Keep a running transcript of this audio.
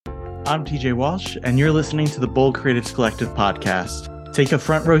I'm TJ Walsh, and you're listening to the Bold Creatives Collective podcast. Take a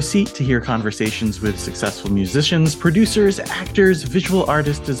front row seat to hear conversations with successful musicians, producers, actors, visual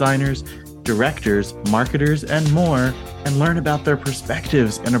artists, designers, directors, marketers, and more, and learn about their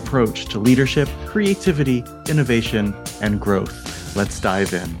perspectives and approach to leadership, creativity, innovation, and growth. Let's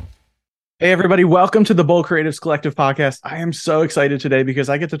dive in. Hey, everybody. Welcome to the Bold Creatives Collective podcast. I am so excited today because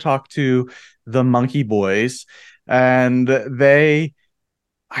I get to talk to the MonkeyBoys, and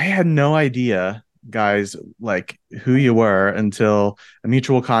I had no idea, guys, like who you were until a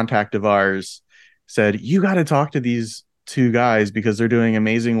mutual contact of ours said, you got to talk to these two guys because they're doing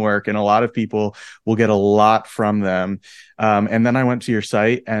amazing work and a lot of people will get a lot from them. And then I went to your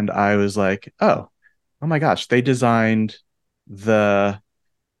site and I was like, oh my gosh, they designed the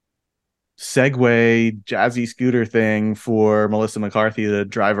Segway jazzy scooter thing for Melissa McCarthy to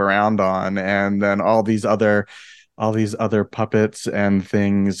drive around on, and then all these other puppets and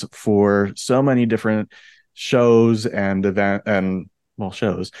things for so many different shows and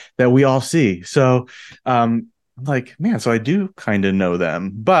shows that we all see. So I'm like, man, so I do kind of know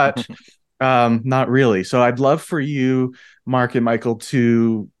them, but not really. So I'd love for you, Marc and Michael,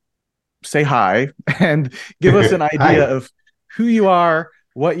 to say hi and give us an idea of who you are,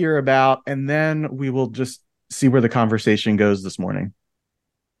 what you're about, and then we will just see where the conversation goes this morning.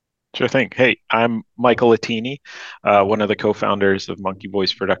 Sure thing. Hey, I'm Michael Latini, one of the co-founders of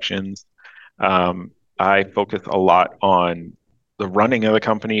MonkeyBoys Productions. I focus a lot on the running of the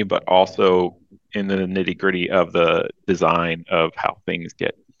company, but also in the nitty-gritty of the design of how things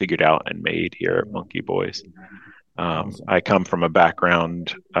get figured out and made here at MonkeyBoys. I come from a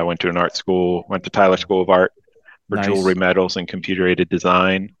background, I went to an art school, went to Tyler School of Art for jewelry metals and computer-aided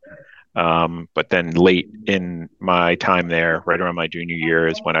design. But then late in my time there, right around my junior year,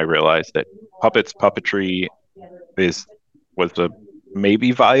 is when I realized that puppetry was a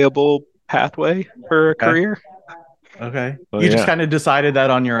maybe viable pathway for a career. Okay. You just kind of decided that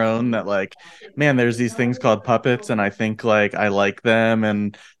on your own, that like, man, there's these things called puppets and I think like I like them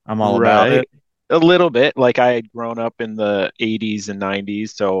and I'm all about it. A little bit. Like I had grown up in the 80s and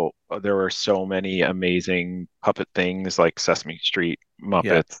 90s, so there were so many amazing puppet things like Sesame Street,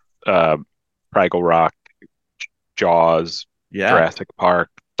 Muppets, Fraggle Rock, Jaws, Jurassic Park,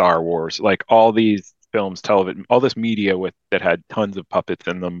 Star Wars, like all these films, television, all this media that had tons of puppets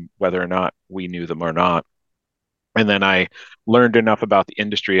in them, whether or not we knew them or not. And then I learned enough about the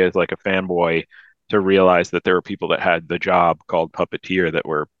industry as like a fanboy to realize that there were people that had the job called puppeteer that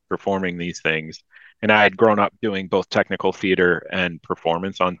were performing these things. And I had grown up doing both technical theater and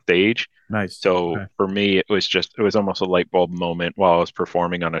performance on stage. Nice. So for me, it was almost a light bulb moment while I was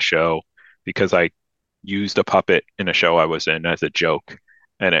performing on a show, because I used a puppet in a show I was in as a joke,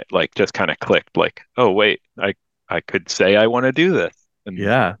 and it like just kind of clicked, like, oh wait, I could say I want to do this. And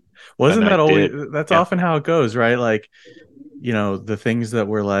wasn't that always, that's often how it goes, right? Like, you know, the things that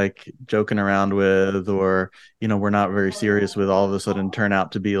we're like joking around with, or, you know, we're not very serious with, all of a sudden turn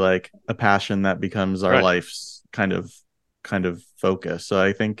out to be like a passion that becomes our life's kind of focus. So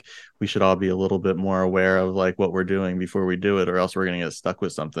I think we should all be a little bit more aware of like what we're doing before we do it, or else we're going to get stuck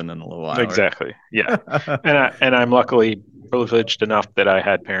with something in a little while. Exactly. Right? Yeah. and I'm luckily privileged enough that I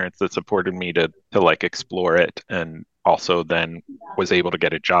had parents that supported me to like explore it, and also then was able to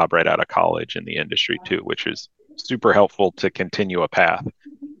get a job right out of college in the industry too, which is super helpful to continue a path.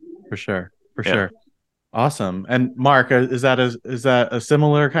 For sure. Awesome. And Marc, is that a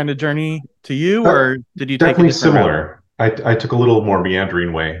similar kind of journey to you, or did you take definitely similar? I took a little more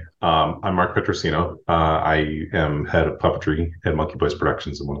meandering way. I'm Marc Petrosino. I am head of puppetry at MonkeyBoys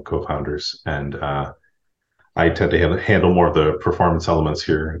Productions and one of the co-founders. And I tend to handle more of the performance elements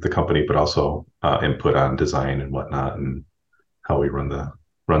here at the company, but also input on design and whatnot, and how we run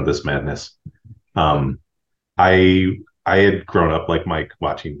this madness. I had grown up like Mike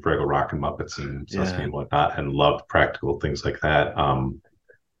watching Fraggle Rock and Muppets and Sesame and whatnot, and loved practical things like that.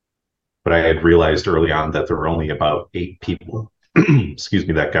 But I had realized early on that there were only about 8 people, excuse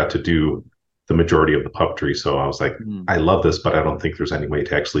me, that got to do the majority of the puppetry. So I was like, I love this, but I don't think there's any way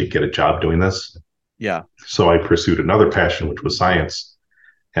to actually get a job doing this. Yeah. So I pursued another passion, which was science.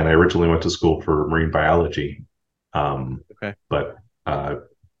 And I originally went to school for marine biology. But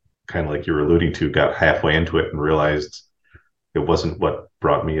kind of like you were alluding to, got halfway into it and realized it wasn't what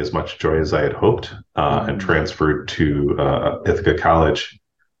brought me as much joy as I had hoped, and transferred to Ithaca College,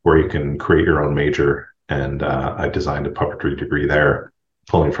 where you can create your own major. And I designed a puppetry degree there,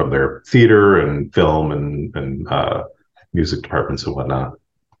 pulling from their theater and film and music departments and whatnot.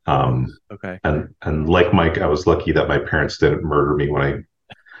 And like Mike, I was lucky that my parents didn't murder me when I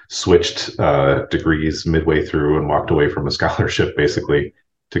switched degrees midway through and walked away from a scholarship, basically.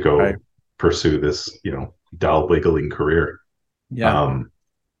 to go Right. pursue this, doll wiggling career. Yeah.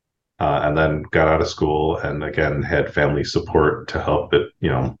 And then got out of school and again had family support to help it,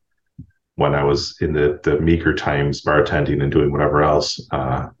 when I was in the meager times bartending and doing whatever else,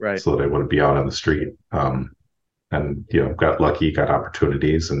 Right. so that I wouldn't be out on the street. And got lucky, got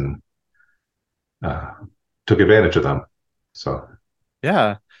opportunities, and uh, took advantage of them. So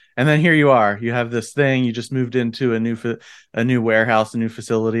Yeah. And then here you are. You have this thing. You just moved into a new warehouse, a new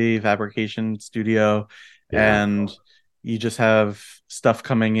facility, fabrication studio, yeah, and you just have stuff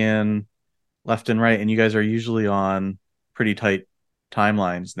coming in left and right. And you guys are usually on pretty tight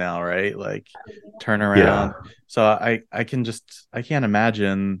timelines now, right? Like yeah, turnaround. So I can't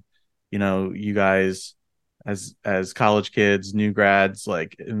imagine, you guys as college kids, new grads,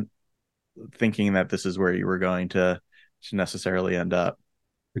 like thinking that this is where you were going to necessarily end up.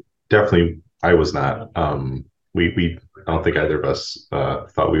 definitely. I was not. We I don't think either of us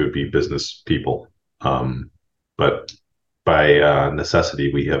thought we would be business people. But by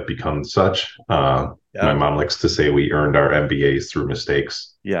necessity, we have become such. My Yeah. mom likes to say we earned our MBAs through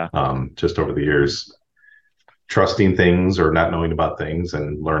mistakes, Yeah. just over the years, trusting things or not knowing about things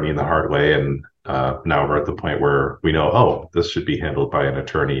and learning the hard way. And now we're at the point where we know, oh, this should be handled by an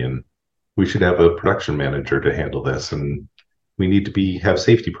attorney, and we should have a production manager to handle this, and we need to have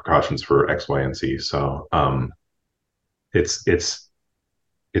safety precautions for X, Y, and Z. So it's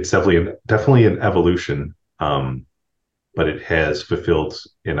definitely an evolution, but it has fulfilled,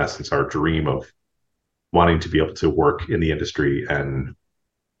 in essence, our dream of wanting to be able to work in the industry and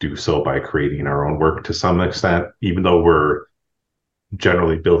do so by creating our own work to some extent. Even though we're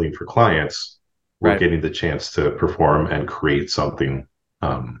generally building for clients, we're Right. getting the chance to perform and create something.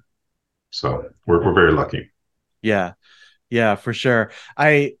 So we're very lucky. Yeah. Yeah, for sure.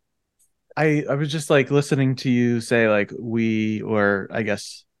 I was just like listening to you say like or I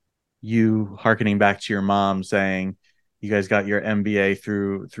guess you hearkening back to your mom saying you guys got your MBA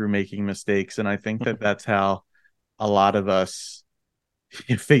through making mistakes, and I think that that's how a lot of us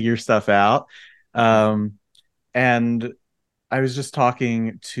figure stuff out. Um, and I was just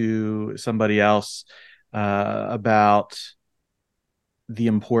talking to somebody else about the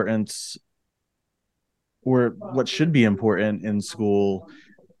importance, or what should be important in school,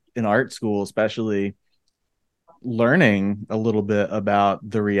 in art school especially, learning a little bit about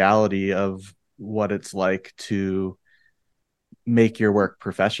the reality of what it's like to make your work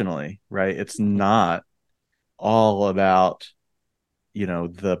professionally, right? It's not all about,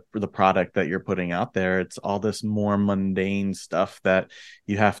 the product that you're putting out there. It's all this more mundane stuff that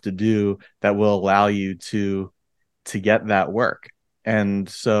you have to do that will allow you to get that work. And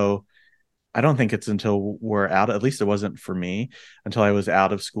so I don't think it's until we're out, at least it wasn't for me, until I was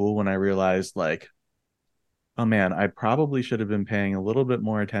out of school when I realized like, oh man, I probably should have been paying a little bit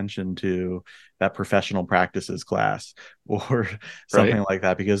more attention to that professional practices class or Right. something like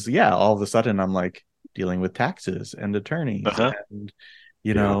that. Because yeah, all of a sudden I'm like dealing with taxes and attorneys, Uh-huh. and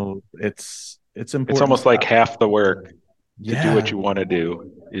Yeah. it's It's important almost like stuff. half the work to do what Yeah. you want to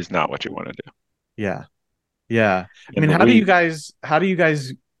do is not what you want to do. Yeah. Yeah. I mean, And we, how do you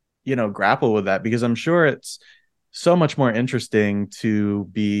guys, grapple with that? Because I'm sure it's so much more interesting to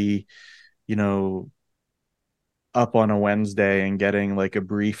be, you know, up on a Wednesday and getting like a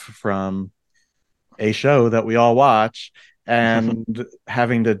brief from a show that we all watch and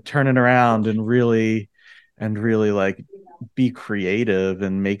having to turn it around and really like be creative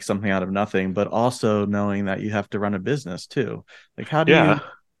and make something out of nothing, but also knowing that you have to run a business too. Like, how do you yeah.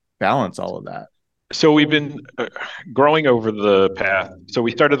 balance all of that? So we've been growing over the path. So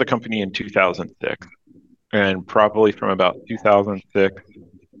we started the company in 2006, and probably from about 2006,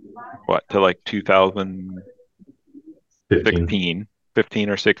 to like 2016, 15. 15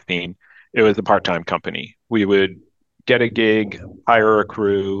 or 16, it was a part-time company. We would get a gig, hire a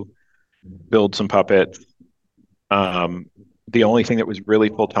crew, build some puppets. Um, the only thing that was really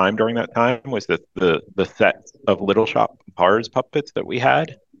full-time during that time was the set of Little Shop Pars puppets that we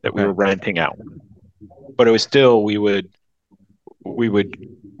had that we Okay. were renting out. But it was still we would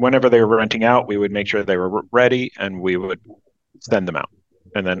whenever they were renting out, we would make sure they were ready and we would send them out.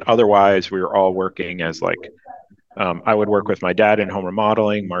 And then otherwise, we were all working as like I would work with my dad in home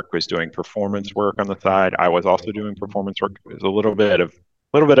remodeling. Marc was doing performance work on the side. I was also doing performance work. It was a little bit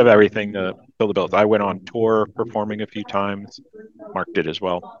of everything to fill the bills. I went on tour performing a few times. Marc did as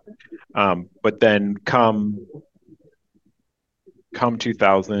well. But then come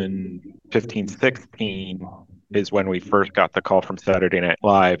 2015, 16 is when we first got the call from Saturday Night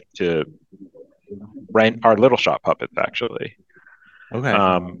Live to rent our Little Shop puppets, actually. Okay.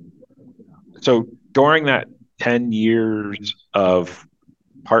 So during that 10 years of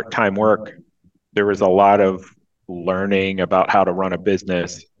part-time work, there was a lot of learning about how to run a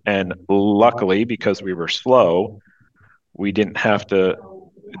business. And luckily, because we were slow, we didn't have to,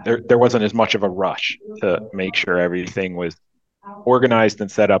 there wasn't as much of a rush to make sure everything was organized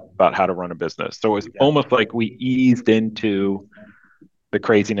and set up about how to run a business. So it was almost like we eased into the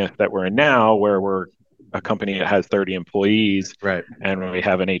craziness that we're in now, where we're a company that has 30 employees, right? And we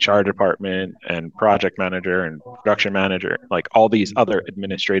have an HR department and project manager and production manager, like all these other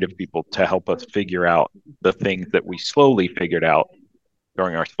administrative people to help us figure out the things that we slowly figured out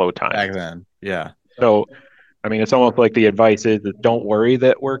during our slow time. Back then, yeah. So, I mean, it's almost like the advice is that don't worry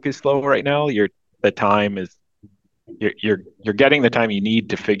that work is slow right now. The time is you're getting the time you need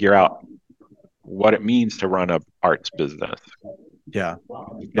to figure out what it means to run a arts business. Yeah.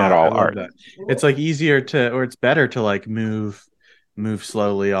 Not all art. That. It's like easier to, or it's better to like move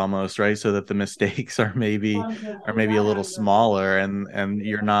slowly almost, right? So that the mistakes are maybe a little smaller, and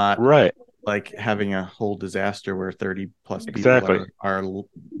you're not right like having a whole disaster where 30 plus people exactly are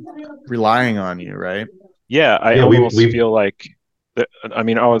relying on you, right? Yeah, I almost feel like I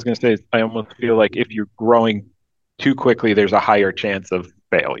mean, all I was going to say is I almost feel like if you're growing too quickly, there's a higher chance of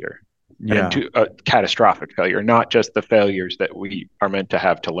failure. Yeah. And catastrophic failure, not just the failures that we are meant to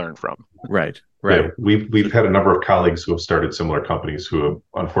have to learn from. Right. Yeah, we've had a number of colleagues who have started similar companies who have,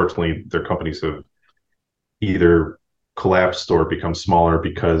 unfortunately, their companies have either collapsed or become smaller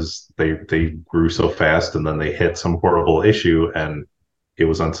because they grew so fast and then they hit some horrible issue and it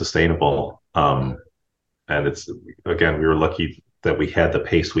was unsustainable. And it's, again, we were lucky that we had the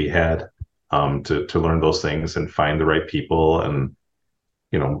pace we had to learn those things and find the right people and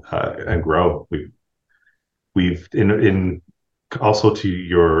and grow. We've in also, to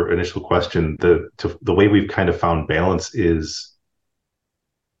your initial question, the way we've kind of found balance is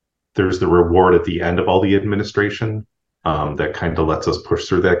there's the reward at the end of all the administration that kind of lets us push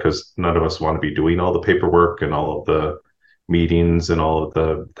through that, because none of us want to be doing all the paperwork and all of the meetings and all of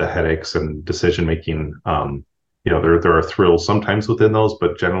the headaches and decision making. There are thrills sometimes within those,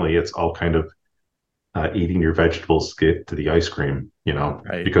 but generally it's all kind of eating your vegetables to get to the ice cream,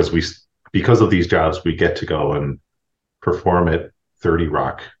 right. because of these jobs, we get to go and perform at 30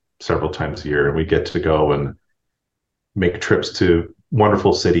 Rock several times a year, and we get to go and make trips to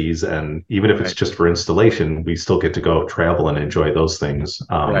wonderful cities. And even if it's just for installation, we still get to go travel and enjoy those things.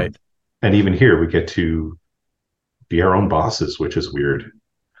 Right. And even here, we get to be our own bosses, which is weird,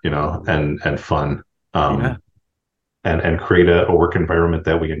 and fun. And create a work environment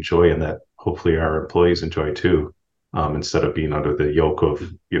that we enjoy and that hopefully our employees enjoy too, instead of being under the yoke of,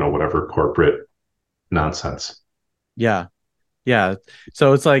 whatever corporate nonsense. Yeah.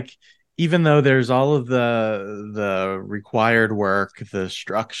 So it's like, even though there's all of the required work, the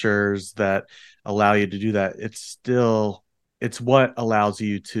structures that allow you to do that, it's what allows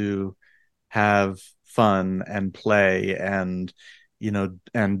you to have fun and play and,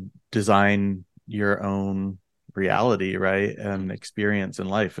 and design your own reality, right? And experience in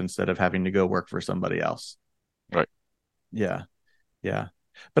life instead of having to go work for somebody else. Right. Yeah.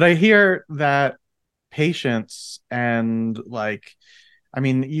 But I hear that patience and I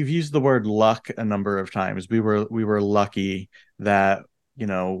mean, you've used the word luck a number of times. We were lucky that,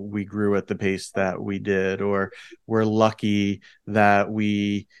 we grew at the pace that we did, or we're lucky that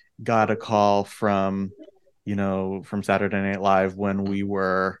we got a call from Saturday Night Live when we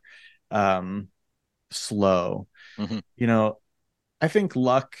were slow. Mm-hmm. I think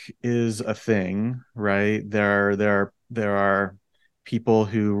luck is a thing, right? There are people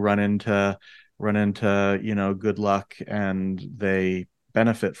who run into good luck and they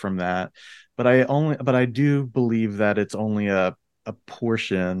benefit from that, but I do believe that it's only a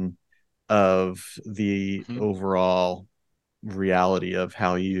portion of the overall reality of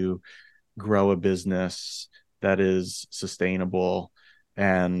how you grow a business that is sustainable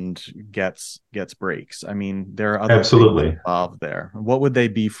and gets breaks. I mean, there are other absolutely things involved there. What would they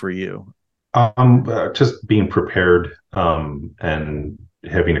be for you? Just being prepared and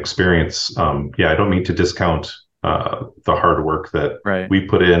having experience. I don't mean to discount the hard work that we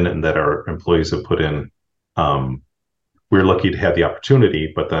put in and that our employees have put in. We're lucky to have the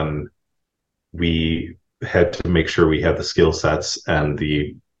opportunity, but then we had to make sure we had the skill sets and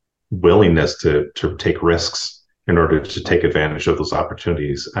the willingness to take risks in order to take advantage of those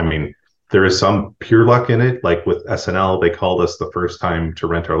opportunities. I mean, there is some pure luck in it. Like with SNL, they called us the first time to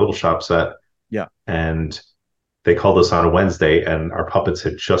rent our little shop set. Yeah. And they called us on a Wednesday and our puppets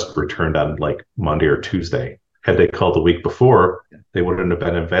had just returned on like Monday or Tuesday. Had they called the week before, they wouldn't have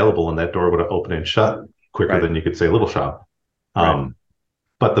been available and that door would have opened and shut quicker than you could say little shop.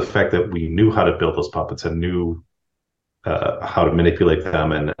 But the fact that we knew how to build those puppets and knew how to manipulate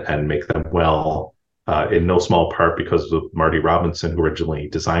them and make them well, in no small part because of Marty Robinson, who originally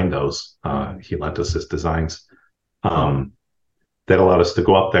designed those. He lent us his designs. That allowed us to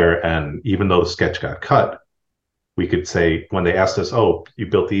go up there, and even though the sketch got cut, we could say, when they asked us, "Oh, you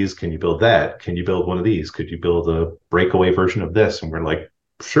built these, can you build that? Can you build one of these? Could you build a breakaway version of this?" And we're like,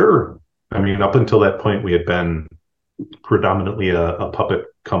 "Sure." I mean, up until that point, we had been predominantly a puppet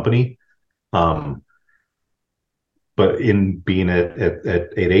company. But in being at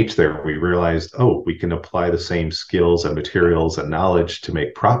 8H there, we realized, oh, we can apply the same skills and materials and knowledge to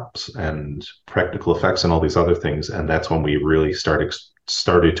make props and practical effects and all these other things. And that's when we really started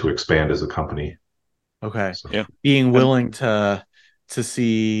to expand as a company. Okay. So, yeah. Being willing to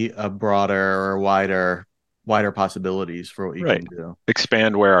see a broader or wider possibilities for what you can do.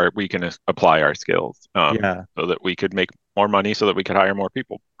 Expand where we can apply our skills. Yeah. So that we could make more money, so that we could hire more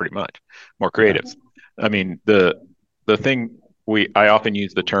people, pretty much, more creatives. I mean, the thing I often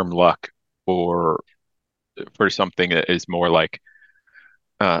use the term luck for something that is more like,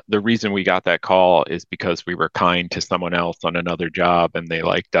 the reason we got that call is because we were kind to someone else on another job and they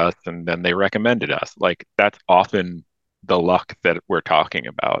liked us and then they recommended us. Like, that's often the luck that we're talking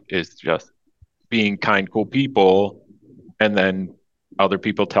about, is just being kind, cool people, and then other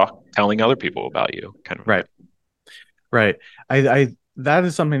people telling other people about you, kind of. Right. I that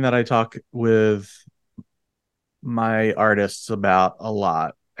is something that I talk with my artists about a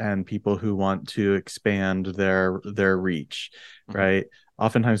lot, and people who want to expand their reach, right?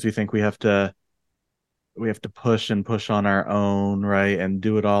 Oftentimes we think we have to push on our own, right, and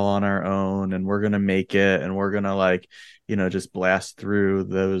do it all on our own, and we're gonna make it, and we're gonna, like, just blast through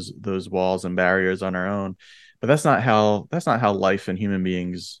those walls and barriers on our own. But that's not how life and human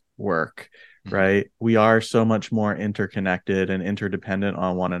beings work, right? We are so much more interconnected and interdependent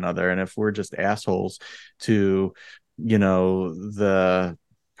on one another. And if we're just assholes to the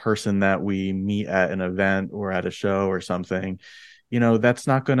person that we meet at an event or at a show or something, that's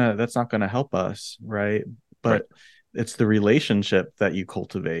not gonna help us, right? But it's the relationship that you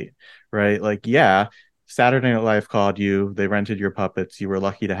cultivate, right? Like, yeah, Saturday Night Live called you, they rented your puppets, you were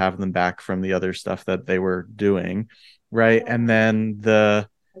lucky to have them back from the other stuff that they were doing, right? And then the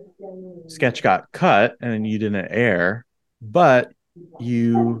sketch got cut and you didn't air, but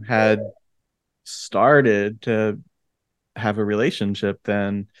you had started to have a relationship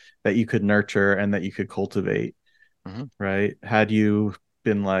then that you could nurture and that you could cultivate, right? Had you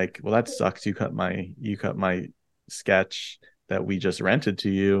been like, well, that sucks, you cut my sketch that we just rented to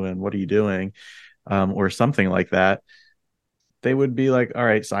you, and what are you doing, or something like that, they would be like, all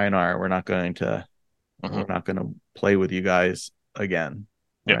right, sayonara, we're not going to play with you guys again.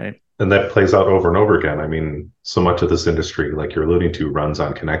 Right. And that plays out over and over again. I mean, so much of this industry, like you're alluding to, runs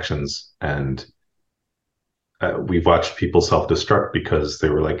on connections, and we've watched people self-destruct because they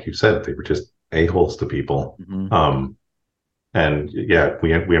were, like you said, they were just a-holes to people. And yeah,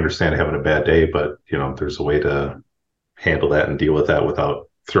 we understand having a bad day, but there's a way to handle that and deal with that without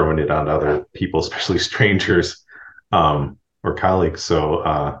throwing it on other people, especially strangers, or colleagues.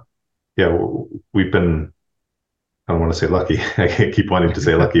 So yeah, we've been, I don't want to say lucky. I keep wanting to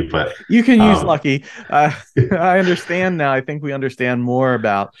say lucky, but you can use lucky. I understand now. I think we understand more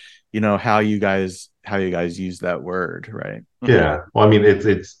about how you guys use that word, right? Yeah. Well, I mean,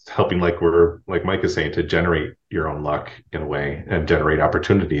 it's helping, like Mike is saying, to generate your own luck in a way and generate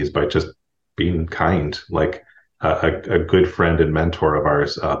opportunities by just being kind. Like a good friend and mentor of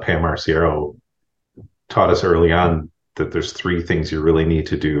ours, Pam Arciero, taught us early on that there's 3 things you really need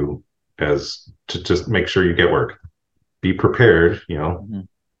to do as to just make sure you get work. Be prepared,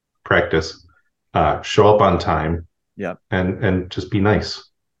 practice, show up on time, and just be nice.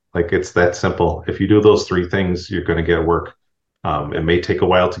 Like, it's that simple. If you do those 3 things, you're going to get work. It may take a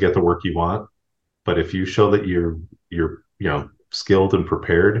while to get the work you want, but if you show that you're skilled and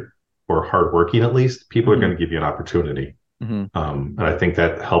prepared, or hardworking at least, people are going to give you an opportunity. And I think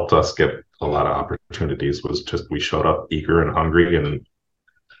that helped us get a lot of opportunities. Was just we showed up eager and hungry, and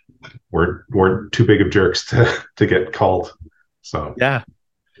weren't too big of jerks to get called. So yeah,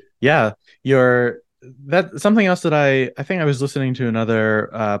 that's something else that I think I was listening to another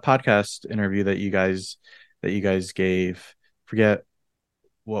podcast interview that you guys gave. Forget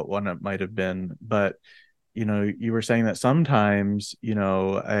what one it might have been, but you were saying that sometimes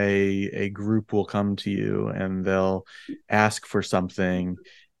a group will come to you and they'll ask for something,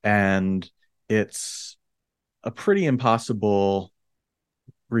 and it's a pretty impossible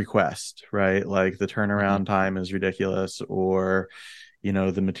request, right? Like, the turnaround time is ridiculous, or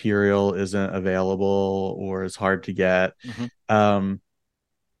the material isn't available, or is hard to get. And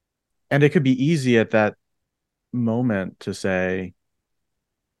it could be easy at that moment to say,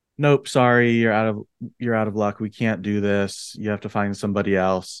 nope, sorry, you're out of luck. We can't do this. You have to find somebody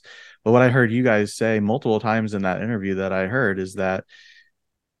else. But what I heard you guys say multiple times in that interview that I heard is that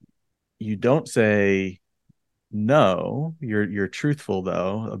you don't say no. You're truthful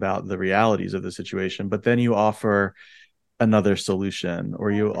though about the realities of the situation, but then you offer another solution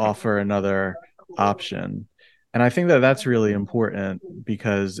or you offer another option. And I think that that's really important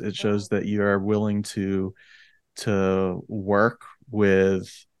because it shows that you are willing to work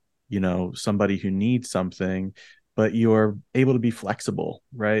with, somebody who needs something, but you're able to be flexible,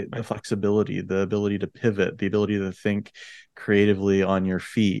 right? The flexibility, the ability to pivot, the ability to think creatively on your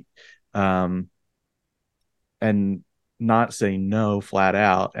feet, and not say no flat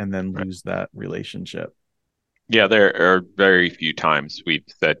out and then Right. lose that relationship. Yeah, there are very few times we've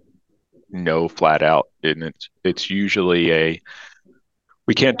said no flat out, and it's usually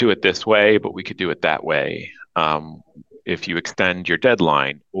we can't do it this way, but we could do it that way. If you extend your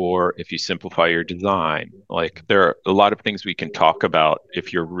deadline or if you simplify your design, like there are a lot of things we can talk about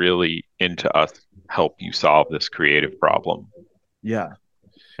if you're really into us help you solve this creative problem. Yeah.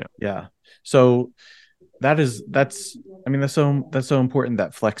 Yeah. Yeah. So that's I mean that's so important,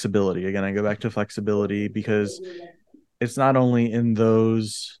 that flexibility. Again, I go back to flexibility because it's not only in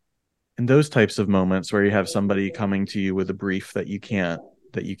those types of moments where you have somebody coming to you with a brief that you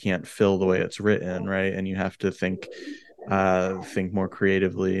can't fill the way it's written, right? And you have to think more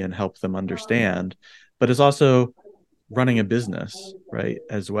creatively and help them understand. But it's also running a business, right?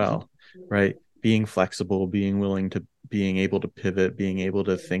 As Mhm. well, right? Being flexible, being able to pivot, being able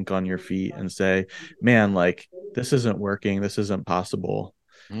to think on your feet and say, man, like this isn't working, this isn't possible.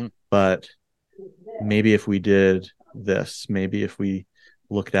 Mhm. But maybe if we did this, maybe if we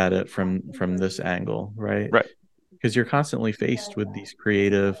looked at it from this angle, right? Right. Because you're constantly faced with these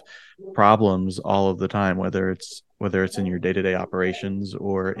creative problems all of the time, whether it's in your day-to-day operations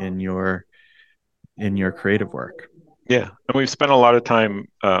or in your creative work. Yeah. And we've spent a lot of time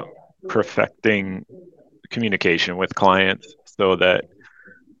perfecting communication with clients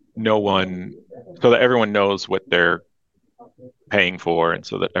no one, so that everyone knows what they're paying for and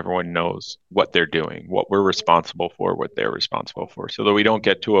so that everyone knows what they're doing, what we're responsible for, what they're responsible for, so that we don't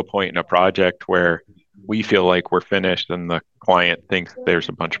get to a point in a project where we feel like we're finished and the client thinks there's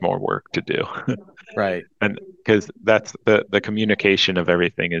a bunch more work to do. Right. And because that's the communication of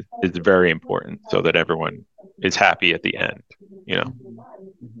everything is very important so that everyone is happy at the end, you know.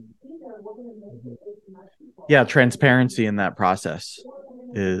 Yeah, transparency in that process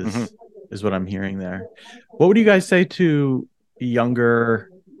Hmm. is what I'm hearing there. What would you guys say to younger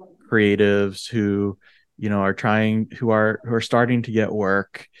creatives who, are trying who are starting to get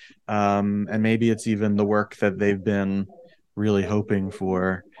work, and maybe it's even the work that they've been really hoping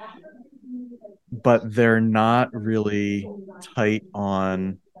for, but they're not really tight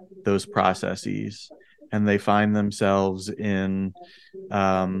on those processes, and they find themselves in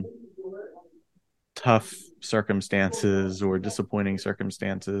um, tough circumstances or disappointing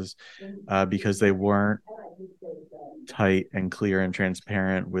circumstances because they weren't tight and clear and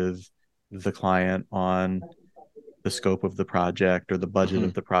transparent with the client on the scope of the project or the budget Hmm.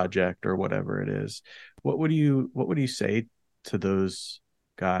 of the project or whatever it is. What would you say to those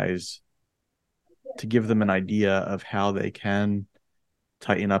guys to give them an idea of how they can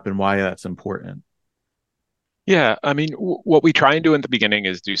tighten up and why that's important? Yeah, I mean, what we try and do in the beginning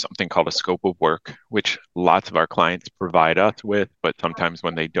is do something called a scope of work, which lots of our clients provide us with, but sometimes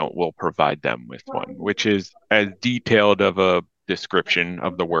when they don't, we'll provide them with one, which is as detailed of a description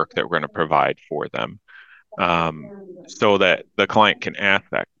of the work that we're going to provide for them, so that the client can ask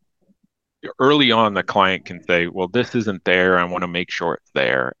that. Early on, the client can say, well, this isn't there. I want to make sure it's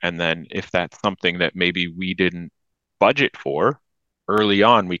there. And then if that's something that maybe we didn't budget for early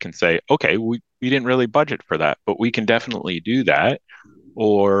on, we can say, okay, we didn't really budget for that, but we can definitely do that.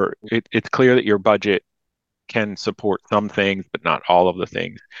 Or it's clear that your budget can support some things, but not all of the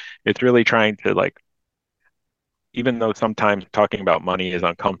things. It's really trying to like, even though sometimes talking about money is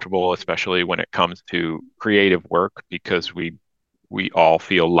uncomfortable, especially when it comes to creative work, because we all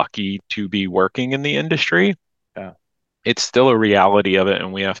feel lucky to be working in the industry. Yeah. It's still a reality of it,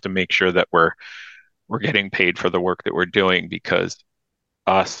 and we have to make sure that we're getting paid for the work that we're doing, because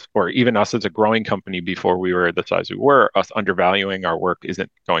us, or even us as a growing company before we were the size we were, us undervaluing our work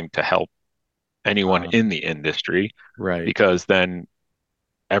isn't going to help anyone uh, in the industry, right. because then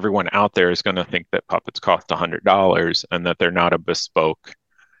everyone out there is going to think that puppets cost $100 and that they're not a bespoke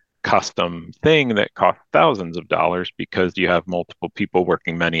custom thing that costs thousands of dollars, because you have multiple people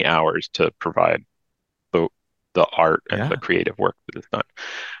working many hours to provide the the art and the Yeah. creative work that is done.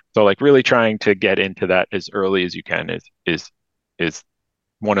 So like really trying to get into that as early as you can is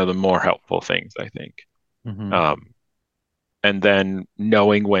one of the more helpful things, I think. And then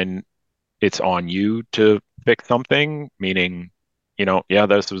knowing when it's on you to fix something, meaning, yeah,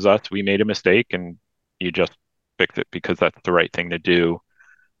 this was us. We made a mistake and you just fix it because that's the right thing to do,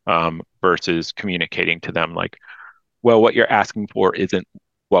 versus communicating to them like, well, what you're asking for isn't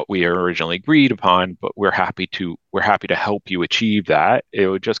what we originally agreed upon, but we're happy to help you achieve that. It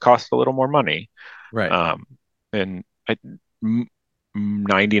would just cost a little more money. Right. And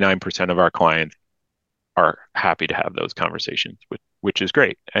 99% of our clients are happy to have those conversations, which is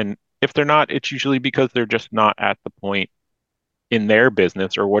great. And if they're not, it's usually because they're just not at the point in their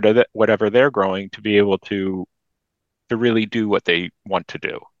business or whatever they're growing to be able to really do what they want to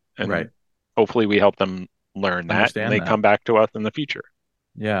do. And hopefully we help them learn that and they come back to us in the future.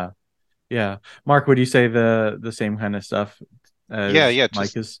 Yeah. Yeah. Marc, would you say the same kind of stuff as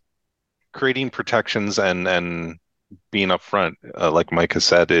Mike is? Creating protections and being upfront, like Mike has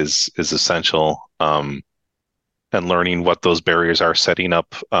said, is essential. And learning what those barriers are, setting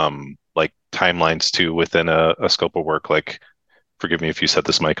up like timelines too within a scope of work. Like, forgive me if you said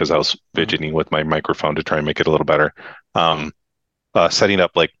this, Mike, because I was fidgeting with my microphone to try and make it a little better. Setting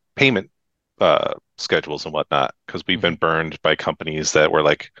up like payment schedules and whatnot, because we've been burned by companies that were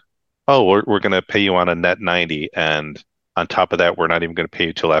like, oh, we're going to pay you on a net 90, and on top of that, we're not even going to pay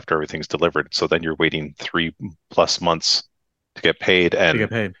you till after everything's delivered. So then you're waiting 3+ months to get paid.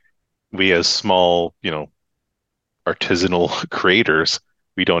 And we as small, artisanal creators,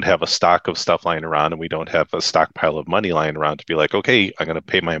 we don't have a stock of stuff lying around, and we don't have a stockpile of money lying around to be like, okay, I'm going to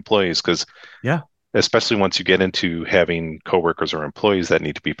pay my employees, because especially once you get into having coworkers or employees that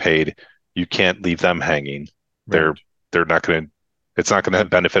need to be paid, you can't leave them hanging. They're not going to, it's not going to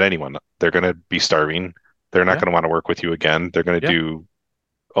benefit anyone. They're going to be starving. They're not going to want to work with you again. They're going to do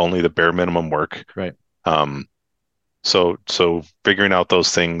only the bare minimum work. So figuring out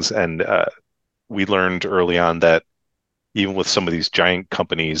those things, and we learned early on that even with some of these giant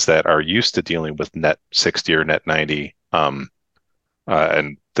companies that are used to dealing with net 60 or net 90,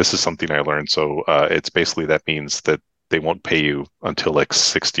 and this is something I learned. So it's basically, that means that they won't pay you until like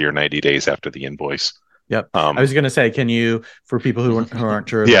 60 or 90 days after the invoice. I was going to say, can you, for people who aren't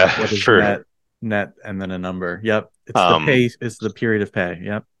sure, what is net and then a number? It's the pay. It's the period of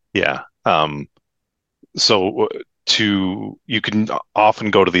pay. So you can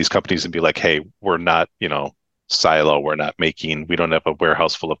often go to these companies and be like, hey, we're not, silo. We don't have a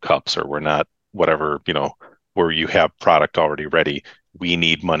warehouse full of cups, or we're not whatever, where you have product already ready. We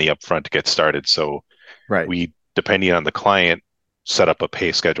need money up front to get started. So we, depending on the client, set up a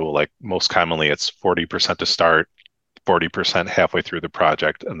pay schedule. Like most commonly it's 40% to start, 40% halfway through the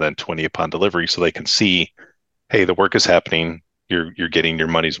project, and then 20 upon delivery, so they can see, hey, the work is happening. You're getting your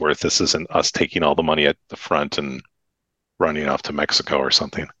money's worth. This isn't us taking all the money at the front and running off to Mexico or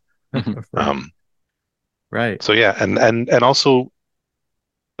something. So yeah, and also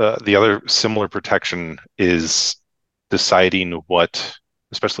the other similar protection is deciding what,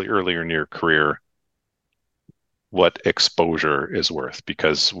 especially earlier in your career, what exposure is worth,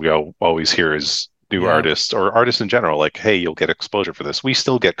 because we always hear as new artists or artists in general, like, hey, you'll get exposure for this. We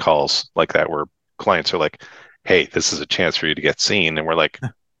still get calls like that where clients are like, hey, this is a chance for you to get seen, and we're like,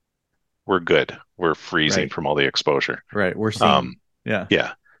 we're good. We're freezing from all the exposure. We're seeing.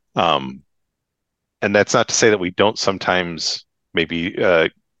 And that's not to say that we don't sometimes maybe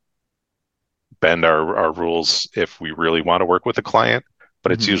bend our rules if we really want to work with a client,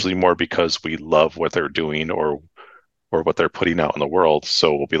 but it's usually more because we love what they're doing or what they're putting out in the world.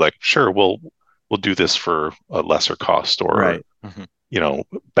 So we'll be like, sure, we'll do this for a lesser cost, or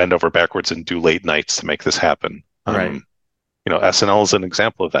bend over backwards and do late nights to make this happen. SNL is an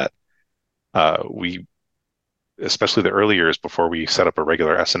example of that. We, especially the early years before we set up a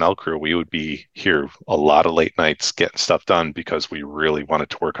regular SNL crew, we would be here a lot of late nights getting stuff done because we really wanted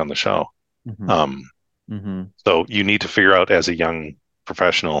to work on the show. So you need to figure out as a young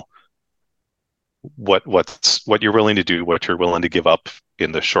professional what you're willing to do, what you're willing to give up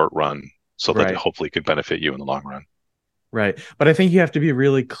in the short run, so that it hopefully could benefit you in the long run. But I think you have to be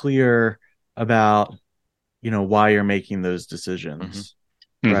really clear about, why you're making those decisions.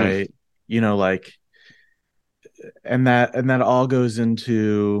 Like, and that all goes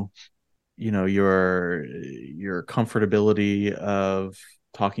into, your comfortability of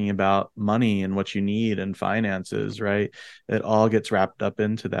talking about money and what you need and finances, right? It all gets wrapped up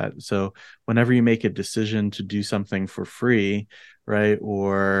into that. So whenever you make a decision to do something for free, right,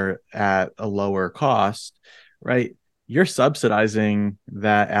 or at a lower cost, right, you're subsidizing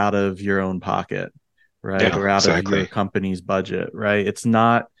that out of your own pocket, right, or out of your company's budget, right? It's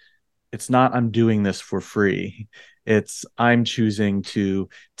not it's not I'm doing this for free. It's I'm choosing to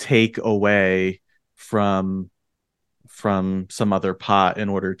take away from some other pot in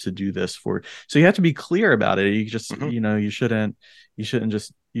order to do this for. So you have to be clear about it. You just, Mhm. you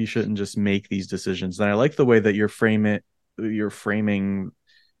shouldn't just make these decisions. And I like the way that you're framing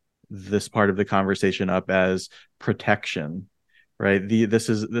this part of the conversation up as protection, right? This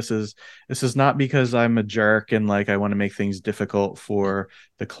is not because I'm a jerk and like I want to make things difficult for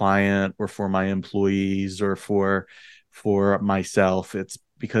the client or for my employees or for myself. It's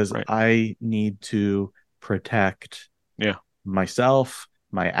because Right. I need to protect Yeah. myself,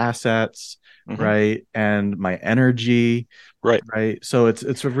 my assets, Mhm. right, and my energy, Right. right. So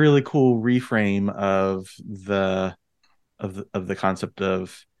it's a really cool reframe of the concept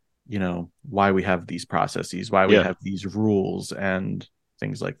of, why we have these processes, why we Yeah. have these rules and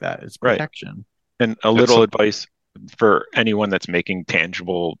things like that. It's Right. protection. And a It's little advice for anyone that's making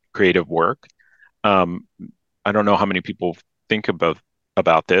tangible creative work. Um, I don't know how many people think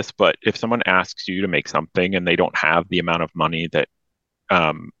about this, but if someone asks you to make something and they don't have the amount of money that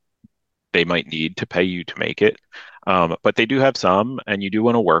um, they might need to pay you to make it, but they do have some, and you do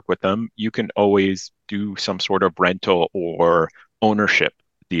want to work with them, you can always do some sort of rental or ownership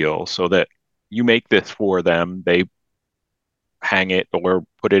deal so that you make this for them. They hang it or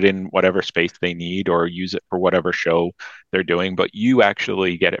put it in whatever space they need or use it for whatever show they're doing, but you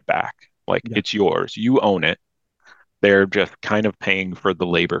actually get it back. Like Yeah. it's yours. You own it. They're just kind of paying for the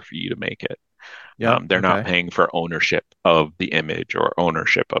labor for you to make it. Yep. They're not Okay. paying for ownership of the image or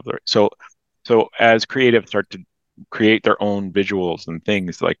ownership of the so as creatives start to create their own visuals and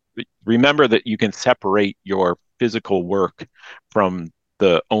things, like remember that you can separate your physical work from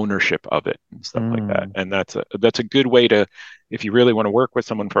the ownership of it and stuff like that. Mm, And that's a good way to, if you really want to work with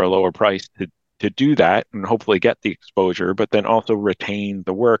someone for a lower price, to do that and hopefully get the exposure, but then also retain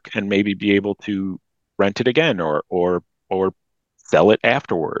the work and maybe be able to rent it again or sell it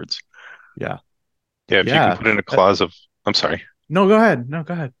afterwards. yeah. Yeah, if you can Yeah. put in a clause of, I'm sorry, No, go ahead. No,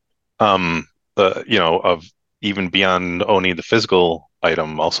 go ahead. um, of even beyond owning the physical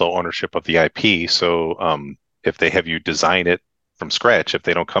item, also ownership of the IP. So, if they have you design it from scratch, if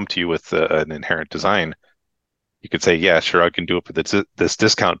they don't come to you with an inherent design, you could say, yeah, sure, I can do it for this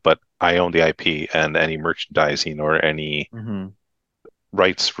discount, but I own the IP and any merchandising or any Hmm.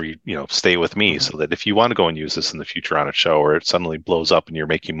 rights for stay with me, so that if you want to go and use this in the future on a show or it suddenly blows up and you're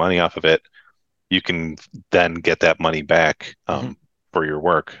making money off of it, you can then get that money back Mhm. for your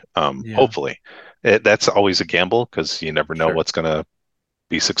work. Yeah. Hopefully, that's always a gamble because you never know Sure. what's going to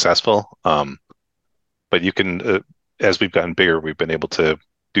be successful. But you can, as we've gotten bigger, we've been able to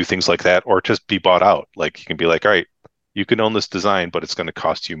do things like that, or just be bought out. Like you can be like, all right, you can own this design, but it's going to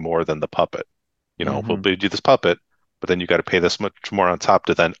cost you more than the puppet. We'll Hmm. build you this puppet, but then you got to pay this much more on top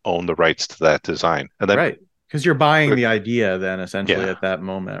to then own the rights to that design, and then Right. Because you're buying the idea then essentially yeah. at that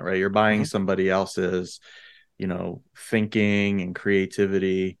moment, right? You're buying Mhm. somebody else's, thinking and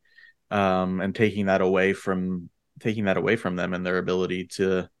creativity, and taking that away from them and their ability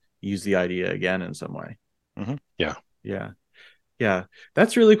to use the idea again in some way. Mhm. Yeah. Yeah. Yeah.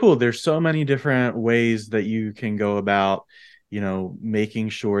 That's really cool. There's so many different ways that you can go about, making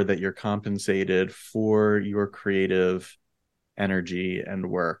sure that you're compensated for your creative energy and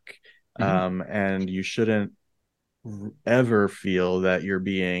work. Mhm. And you shouldn't ever feel that you're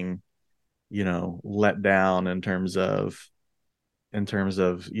being, let down in terms of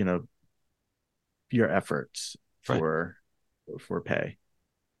your efforts Right. for pay.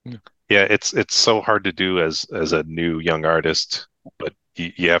 Yeah. Yeah, it's so hard to do as a new young artist, but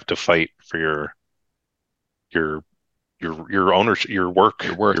you have to fight for your your ownership, your work,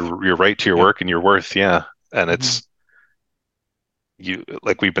 Your worth. your right to your Yeah. work and your worth. Yeah, and Mhm. it's you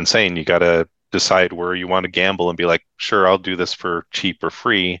like we've been saying, you got to decide where you want to gamble and be like, sure, I'll do this for cheap or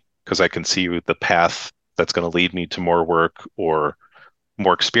free because I can see the path that's going to lead me to more work or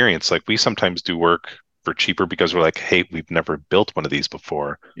more experience. Like we sometimes do work for cheaper because we're like, hey, we've never built one of these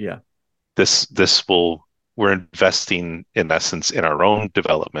before. Yeah. This will we're investing in essence in our own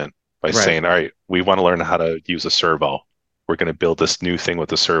development by Right. saying, all right, we want to learn how to use a servo. We're going to build this new thing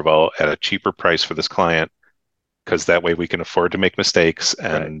with a servo at a cheaper price for this client because that way we can afford to make mistakes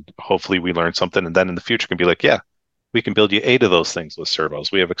Right. and hopefully we learn something and then in the future can be like, yeah, we can build you 8 of those things with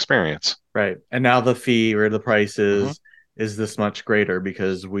servos. We have experience. Right. And now the fee or the price Mhm. is this much greater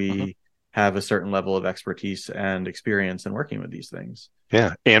because Mhm. we have a certain level of expertise and experience in working with these things.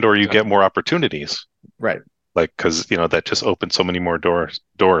 Yeah. And or you get Exactly. more opportunities. Right. Like because that just opens so many more doors.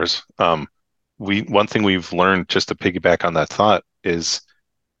 We one thing we've learned just to piggyback on that thought is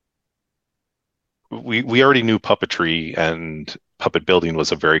we already knew puppetry and puppet building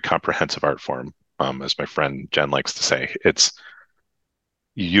was a very comprehensive art form, as my friend Jen likes to say. It's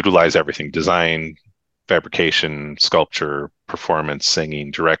you utilize everything: design, fabrication, sculpture, performance,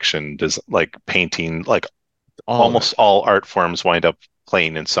 singing, direction, like painting, like almost all art forms wind up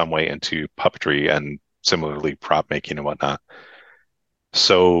playing in some way into puppetry, and similarly prop making and whatnot.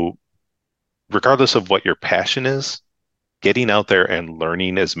 So regardless of what your passion is, getting out there and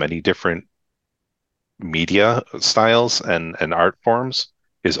learning as many different media styles and art forms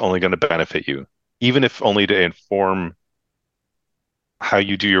is only going to benefit you, even if only to inform how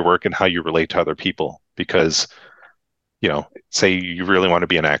you do your work and how you relate to other people. Because, say you really want to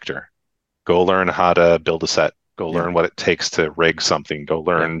be an actor, go learn how to build a set, go learn what it takes to rig something, go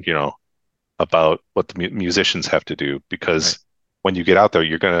learn, about what the musicians have to do, because when you get out there,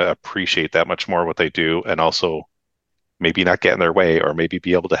 you're going to appreciate that much more what they do, and also maybe not get in their way, or maybe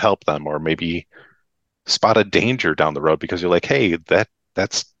be able to help them, or maybe spot a danger down the road because you're like, hey,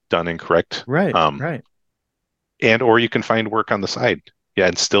 that's done incorrect. Right. And or you can find work on the side,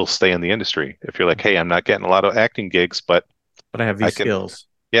 and still stay in the industry. If you're like, hey, I'm not getting a lot of acting gigs, but I have these skills.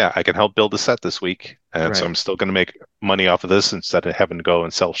 Yeah, I can help build a set this week, and so I'm still going to make money off of this instead of having to go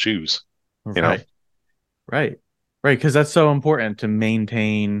and sell shoes. Right. Because that's so important to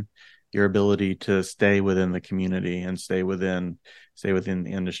maintain your ability to stay within the community and stay within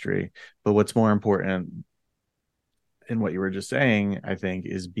the industry. But what's more important in what you were just saying, I think,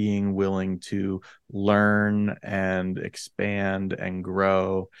 is being willing to learn and expand and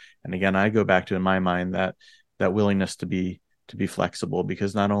grow. And again, I go back to, in my mind, that willingness to be flexible,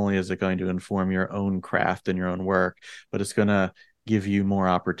 because not only is it going to inform your own craft and your own work, but it's going to give you more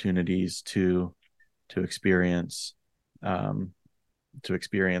opportunities to experience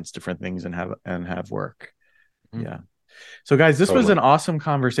different things and have work. Yeah. So guys, this was an awesome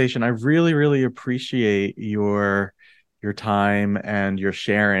conversation. I really, really appreciate your time and your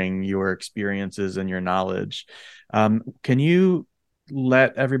sharing your experiences and your knowledge. Can you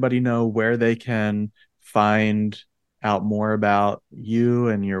let everybody know where they can find out more about you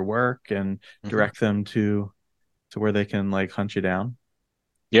and your work, and direct them to where they can hunt you down?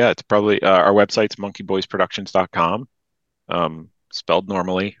 Yeah, it's probably our website's monkeyboysproductions.com, spelled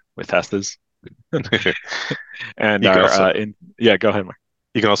normally with S's. And go ahead, Mark.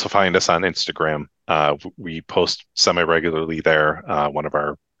 You can also find us on Instagram. We post semi-regularly there. One of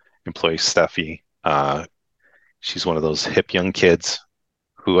our employees, Steffi, she's one of those hip young kids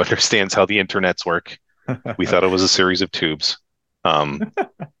who understands how the internets work. We thought it was a series of tubes.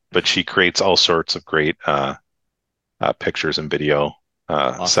 But she creates all sorts of great pictures and video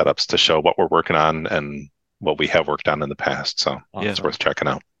setups to show what we're working on and what we have worked on in the past. So it's worth checking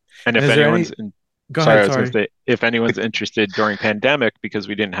out. And if anyone's if anyone's interested during pandemic, because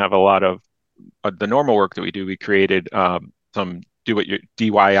we didn't have a lot of the normal work that we do, we created some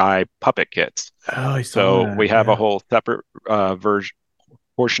DIY puppet kits. So we have a whole separate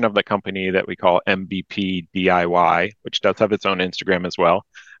portion of the company that we call MVP DIY, which does have its own Instagram as well.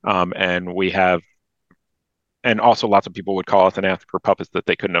 And also lots of people would call us and ask for puppets that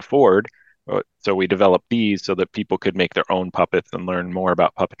they couldn't afford. So we developed these so that people could make their own puppets and learn more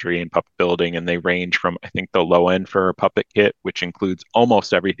about puppetry and puppet building. And they range from, I think the low end for a puppet kit, which includes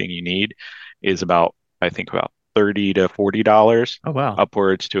almost everything you need, is about $30 to $40. Oh, wow.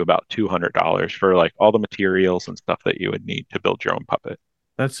 Upwards to about $200 for all the materials and stuff that you would need to build your own puppet.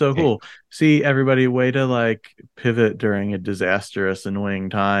 That's so cool. See, everybody, way to pivot during a disastrous, annoying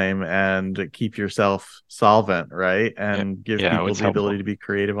time and keep yourself solvent, right? And give people the ability to be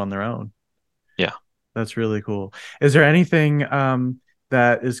creative on their own. Yeah. That's really cool. Is there anything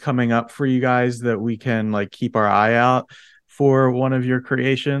that is coming up for you guys that we can keep our eye out for one of your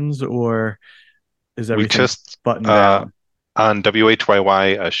creations, or is everything just buttoned down? On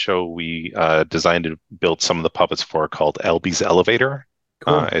WHYY, a show we designed and built some of the puppets for, called Albie's Elevator.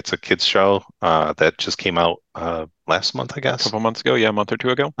 Cool. It's a kids show that just came out last month, I guess. A couple months ago, a month or two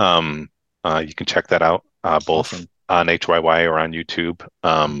ago. You can check that out both on HYY or on YouTube.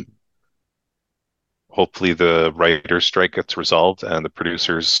 Hopefully the writer's strike gets resolved and the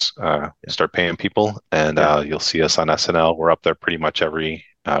producers start paying people, and you'll see us on SNL. We're up there pretty much every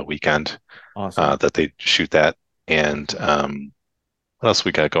weekend that they shoot that. And what else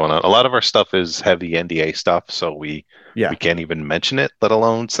we got going on? A lot of our stuff is heavy NDA stuff, so we can't even mention it, let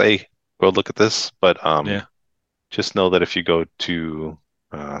alone say, go look at this. But just know that if you go to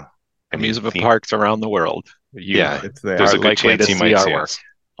amusement parks around the world, there's a good chance you might see us.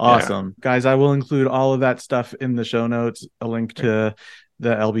 Awesome. Guys, I will include all of that stuff in the show notes, a link to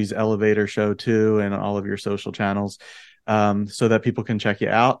the LB's Elevator show too, and all of your social channels, so that people can check you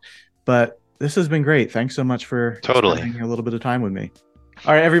out. But this has been great. Thanks so much for spending a little bit of time with me.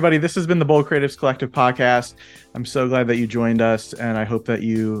 All right, everybody, this has been the Bold Creatives Collective podcast. I'm so glad that you joined us, and I hope that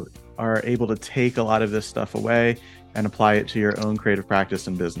you are able to take a lot of this stuff away and apply it to your own creative practice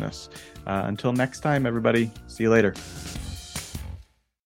and business. Until next time, everybody, see you later.